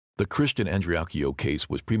The Christian Andreacchio case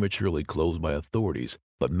was prematurely closed by authorities,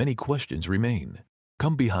 but many questions remain.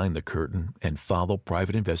 Come behind the curtain and follow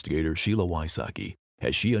Private Investigator Sheila Wysocki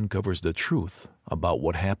as she uncovers the truth about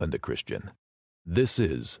what happened to Christian. This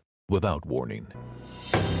is Without Warning.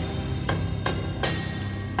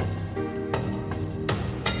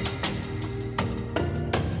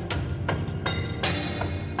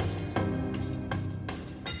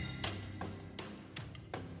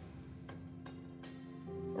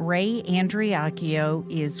 Ray Andreacchio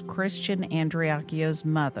is Christian Andreacchio's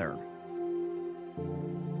mother.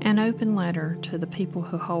 An open letter to the people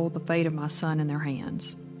who hold the fate of my son in their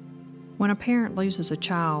hands. When a parent loses a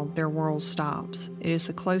child, their world stops. It is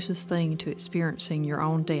the closest thing to experiencing your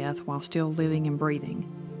own death while still living and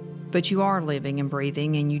breathing. But you are living and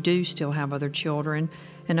breathing, and you do still have other children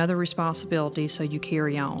and other responsibilities, so you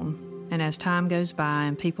carry on. And as time goes by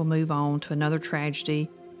and people move on to another tragedy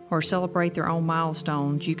or celebrate their own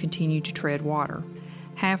milestones, you continue to tread water.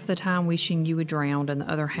 Half of the time wishing you would drown, and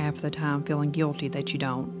the other half of the time feeling guilty that you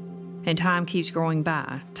don't. And time keeps going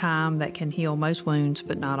by, time that can heal most wounds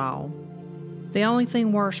but not all. The only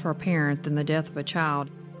thing worse for a parent than the death of a child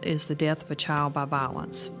is the death of a child by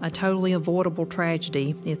violence. A totally avoidable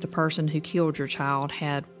tragedy if the person who killed your child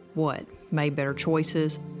had what? Made better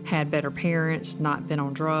choices, had better parents, not been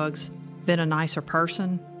on drugs, been a nicer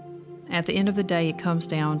person. At the end of the day, it comes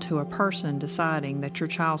down to a person deciding that your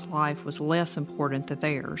child's life was less important than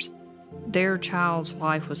theirs. Their child's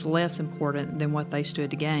life was less important than what they stood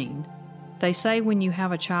to gain. They say when you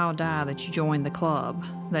have a child die that you join the club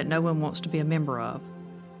that no one wants to be a member of.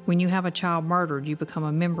 When you have a child murdered, you become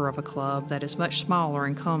a member of a club that is much smaller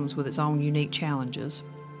and comes with its own unique challenges.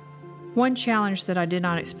 One challenge that I did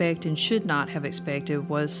not expect and should not have expected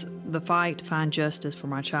was the fight to find justice for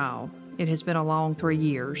my child. It has been a long 3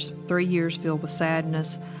 years. 3 years filled with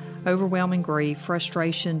sadness, overwhelming grief,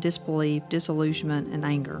 frustration, disbelief, disillusionment, and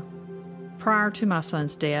anger. Prior to my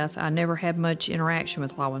son's death, I never had much interaction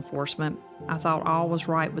with law enforcement. I thought all was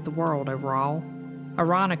right with the world overall.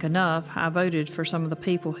 Ironic enough, I voted for some of the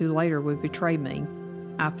people who later would betray me.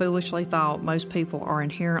 I foolishly thought most people are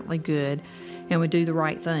inherently good and would do the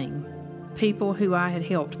right thing. People who I had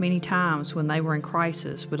helped many times when they were in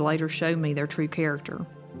crisis would later show me their true character.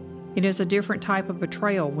 It is a different type of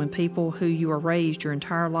betrayal when people who you are raised your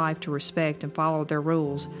entire life to respect and follow their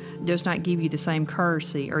rules does not give you the same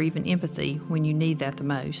courtesy or even empathy when you need that the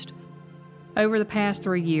most. Over the past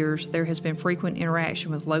 3 years, there has been frequent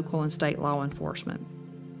interaction with local and state law enforcement.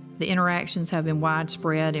 The interactions have been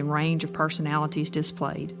widespread and range of personalities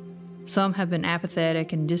displayed. Some have been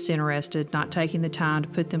apathetic and disinterested, not taking the time to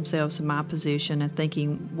put themselves in my position and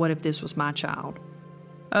thinking, what if this was my child?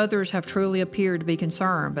 Others have truly appeared to be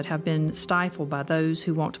concerned, but have been stifled by those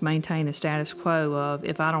who want to maintain the status quo of,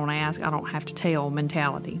 if I don't ask, I don't have to tell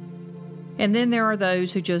mentality. And then there are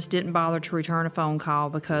those who just didn't bother to return a phone call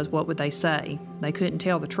because what would they say? They couldn't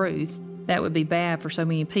tell the truth. That would be bad for so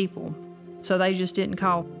many people. So they just didn't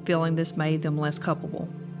call, feeling this made them less culpable.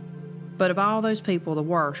 But of all those people, the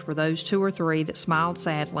worst were those 2 or 3 that smiled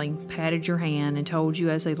sadly, patted your hand, and told you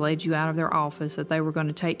as they led you out of their office that they were going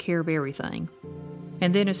to take care of everything.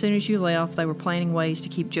 And then as soon as you left, they were planning ways to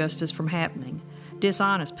keep justice from happening.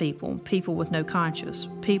 Dishonest people, people with no conscience,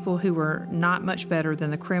 people who were not much better than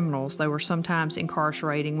the criminals they were sometimes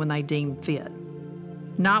incarcerating when they deemed fit.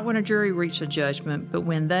 Not when a jury reached a judgment, but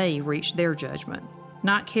when they reached their judgment.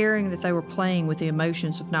 Not caring that they were playing with the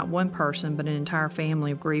emotions of not one person, but an entire family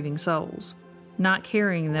of grieving souls. Not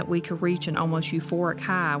caring that we could reach an almost euphoric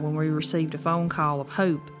high when we received a phone call of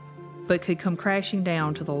hope, but could come crashing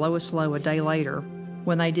down to the lowest low a day later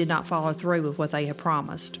when they did not follow through with what they had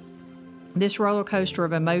promised. This roller coaster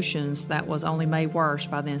of emotions that was only made worse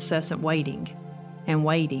by the incessant waiting and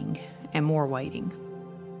more waiting.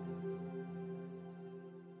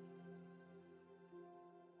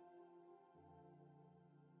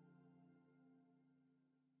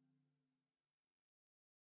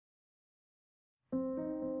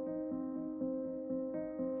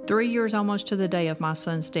 Three years almost to the day of my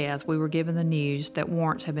son's death, we were given the news that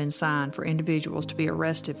warrants had been signed for individuals to be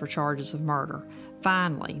arrested for charges of murder.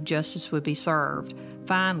 Finally, justice would be served.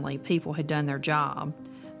 Finally, people had done their job.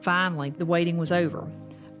 Finally, the waiting was over.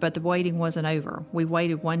 But the waiting wasn't over. We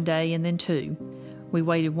waited 1 day and then 2. We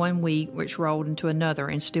waited 1 week, which rolled into another,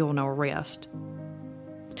 and still no arrest.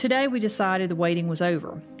 Today we decided the waiting was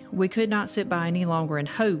over. We could not sit by any longer and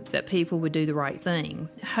hope that people would do the right thing,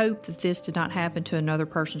 hope that this did not happen to another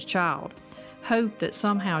person's child, hope that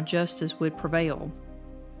somehow justice would prevail.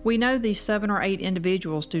 We know these 7 or 8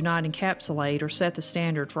 individuals do not encapsulate or set the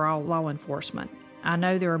standard for all law enforcement. I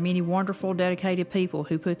know there are many wonderful, dedicated people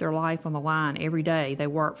who put their life on the line every day they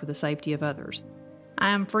work for the safety of others. I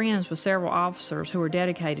am friends with several officers who are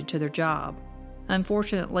dedicated to their job.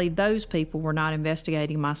 Unfortunately, those people were not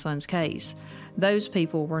investigating my son's case. Those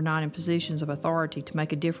people were not in positions of authority to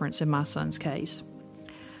make a difference in my son's case.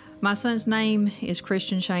 My son's name is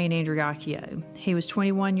Christian Shane Andreacchio. He was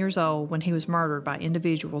 21 years old when he was murdered by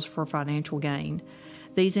individuals for financial gain.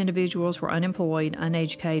 These individuals were unemployed,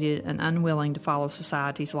 uneducated, and unwilling to follow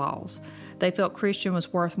society's laws. They felt Christian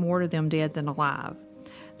was worth more to them dead than alive.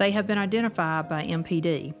 They have been identified by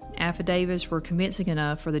MPD. Affidavits were convincing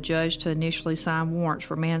enough for the judge to initially sign warrants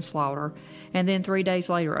for manslaughter and then 3 days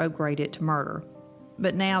later upgrade it to murder.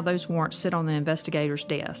 But now those warrants sit on the investigator's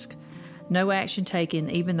desk. No action taken,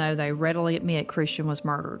 even though they readily admit Christian was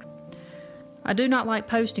murdered. I do not like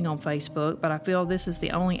posting on Facebook, but I feel this is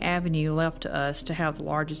the only avenue left to us to have the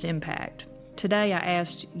largest impact. Today I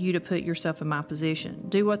asked you to put yourself in my position.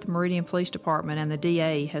 Do what the Meridian Police Department and the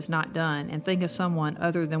DA has not done and think of someone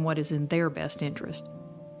other than what is in their best interest.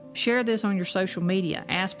 Share this on your social media.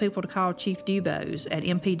 Ask people to call Chief Dubose at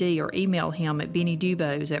MPD or email him at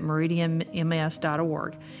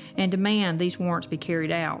BennyDubose@meridianms.org and demand these warrants be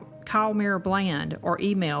carried out. Call Mayor Bland or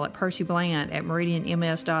email at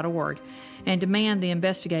percybland@meridianms.org and demand the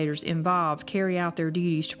investigators involved carry out their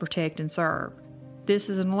duties to protect and serve. This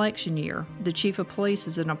is an election year. The Chief of Police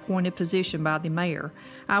is an appointed position by the Mayor.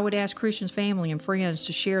 I would ask Christian's family and friends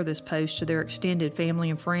to share this post to their extended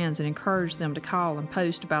family and friends and encourage them to call and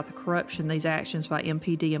post about the corruption these actions by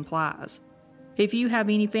MPD implies. If you have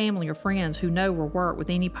any family or friends who know or work with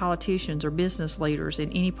any politicians or business leaders in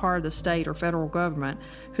any part of the state or federal government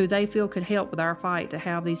who they feel could help with our fight to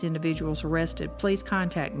have these individuals arrested, please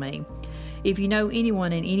contact me. If you know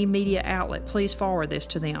anyone in any media outlet, please forward this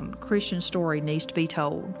to them. Christian's story needs to be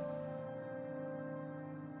told.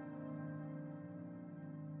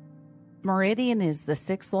 Meridian is the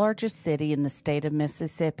sixth largest city in the state of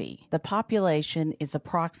Mississippi. The population is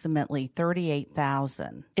approximately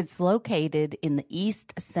 38,000. It's located in the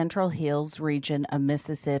East Central Hills region of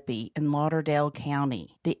Mississippi in Lauderdale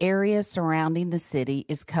County. The area surrounding the city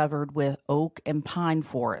is covered with oak and pine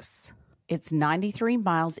forests. It's 93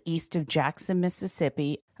 miles east of Jackson,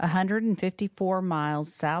 Mississippi, 154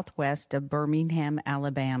 miles southwest of Birmingham,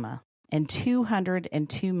 Alabama, and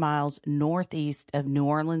 202 miles northeast of New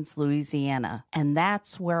Orleans, Louisiana. And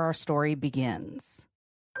that's where our story begins.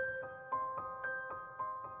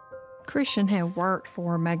 Christian had worked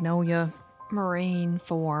for Magnolia Marine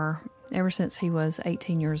ever since he was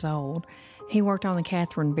 18 years old. He worked on the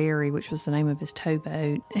Catherine Berry, which was the name of his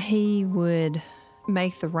towboat. He would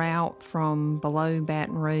make the route from below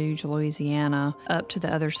Baton Rouge, Louisiana, up to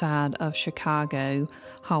the other side of Chicago,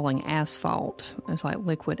 hauling asphalt. It was like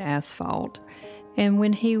liquid asphalt. And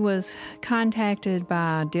when he was contacted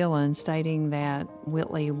by Dylan stating that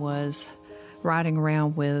Whitley was riding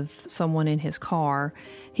around with someone in his car,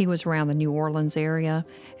 he was around the New Orleans area,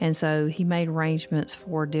 and so he made arrangements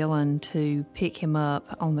for Dylan to pick him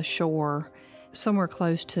up on the shore somewhere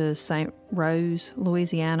close to St. Rose,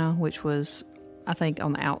 Louisiana, which was, I think,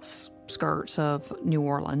 on the outskirts of New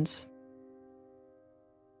Orleans.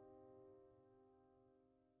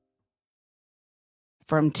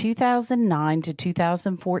 From 2009 to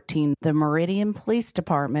 2014, the Meridian Police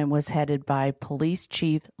Department was headed by Police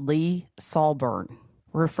Chief Lee Salburn,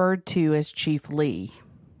 referred to as Chief Lee.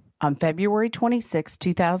 On February 26,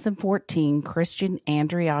 2014, Christian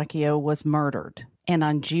Andreacchio was murdered. And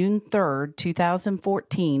on June 3,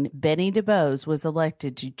 2014, Benny DuBose was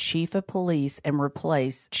elected to Chief of Police and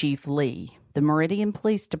replaced Chief Lee. The Meridian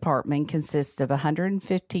Police Department consists of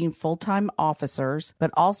 115 full-time officers,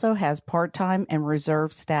 but also has part-time and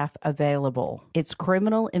reserve staff available. Its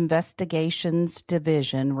Criminal Investigations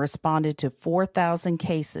Division responded to 4,000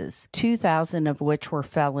 cases, 2,000 of which were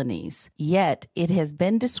felonies. Yet, it has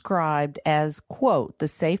been described as, quote, the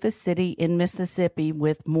safest city in Mississippi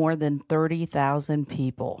with more than 30,000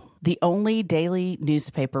 people. The only daily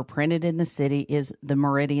newspaper printed in the city is the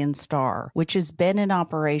Meridian Star, which has been in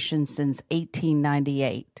operation since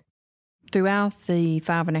 1898. Throughout the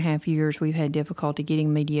 5.5 years, we've had difficulty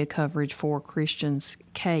getting media coverage for Christian's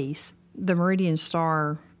case. The Meridian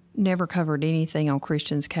Star never covered anything on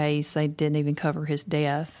Christian's case. They didn't even cover his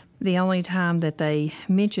death. The only time that they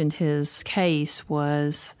mentioned his case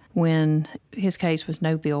was when his case was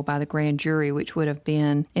no bill by the grand jury, which would have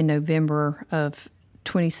been in November of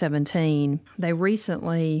 2017. They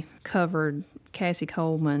recently covered Cassie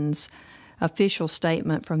Coleman's official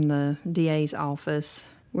statement from the DA's office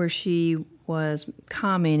where she was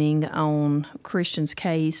commenting on Christian's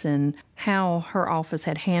case and how her office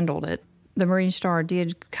had handled it. The Meridian Star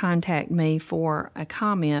did contact me for a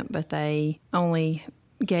comment, but they only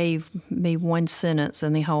gave me one sentence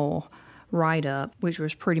in the whole write-up, which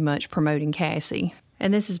was pretty much promoting Cassie.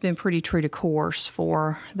 And this has been pretty true to course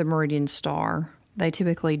for the Meridian Star. They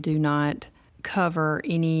typically do not cover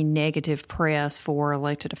any negative press for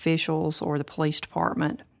elected officials or the police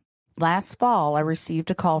department. Last fall, I received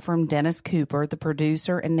a call from Dennis Cooper, the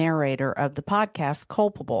producer and narrator of the podcast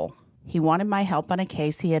Culpable. He wanted my help on a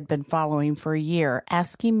case he had been following for a year,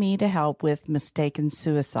 asking me to help with mistaken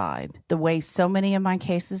suicide. The way so many of my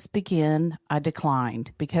cases begin, I declined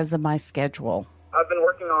because of my schedule. I've been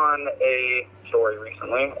working on a story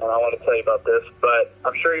recently, and I want to tell you about this, but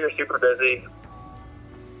I'm sure you're super busy.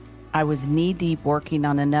 I was knee-deep working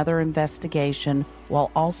on another investigation while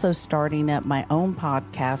also starting up my own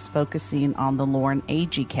podcast focusing on the Lauren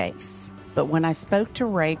Agee case. But when I spoke to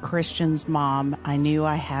Ray Christian's mom, I knew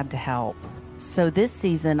I had to help. So this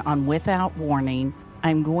season on Without Warning,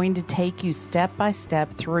 I'm going to take you step by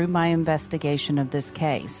step through my investigation of this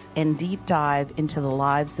case and deep dive into the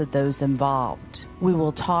lives of those involved. We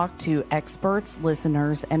will talk to experts,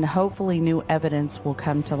 listeners, and hopefully new evidence will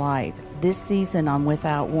come to light. This season on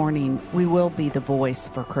Without Warning, we will be the voice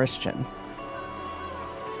for Christian.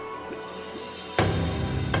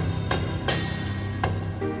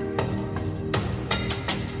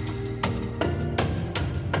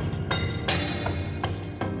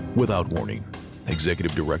 Without Warning.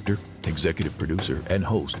 Executive Director, Executive Producer, and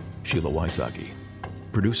Host, Sheila Wysocki.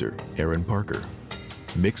 Producer, Aaron Parker.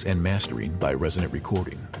 Mix and Mastering by Resonant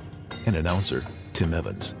Recording. And Announcer, Tim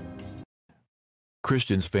Evans.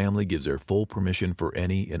 Christian's family gives their full permission for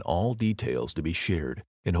any and all details to be shared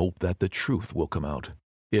in hope that the truth will come out.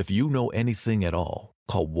 If you know anything at all,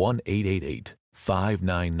 call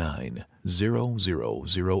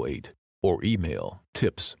 1-888-599-0008 or email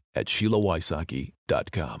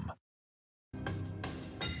tips@SheilaWysocki.com.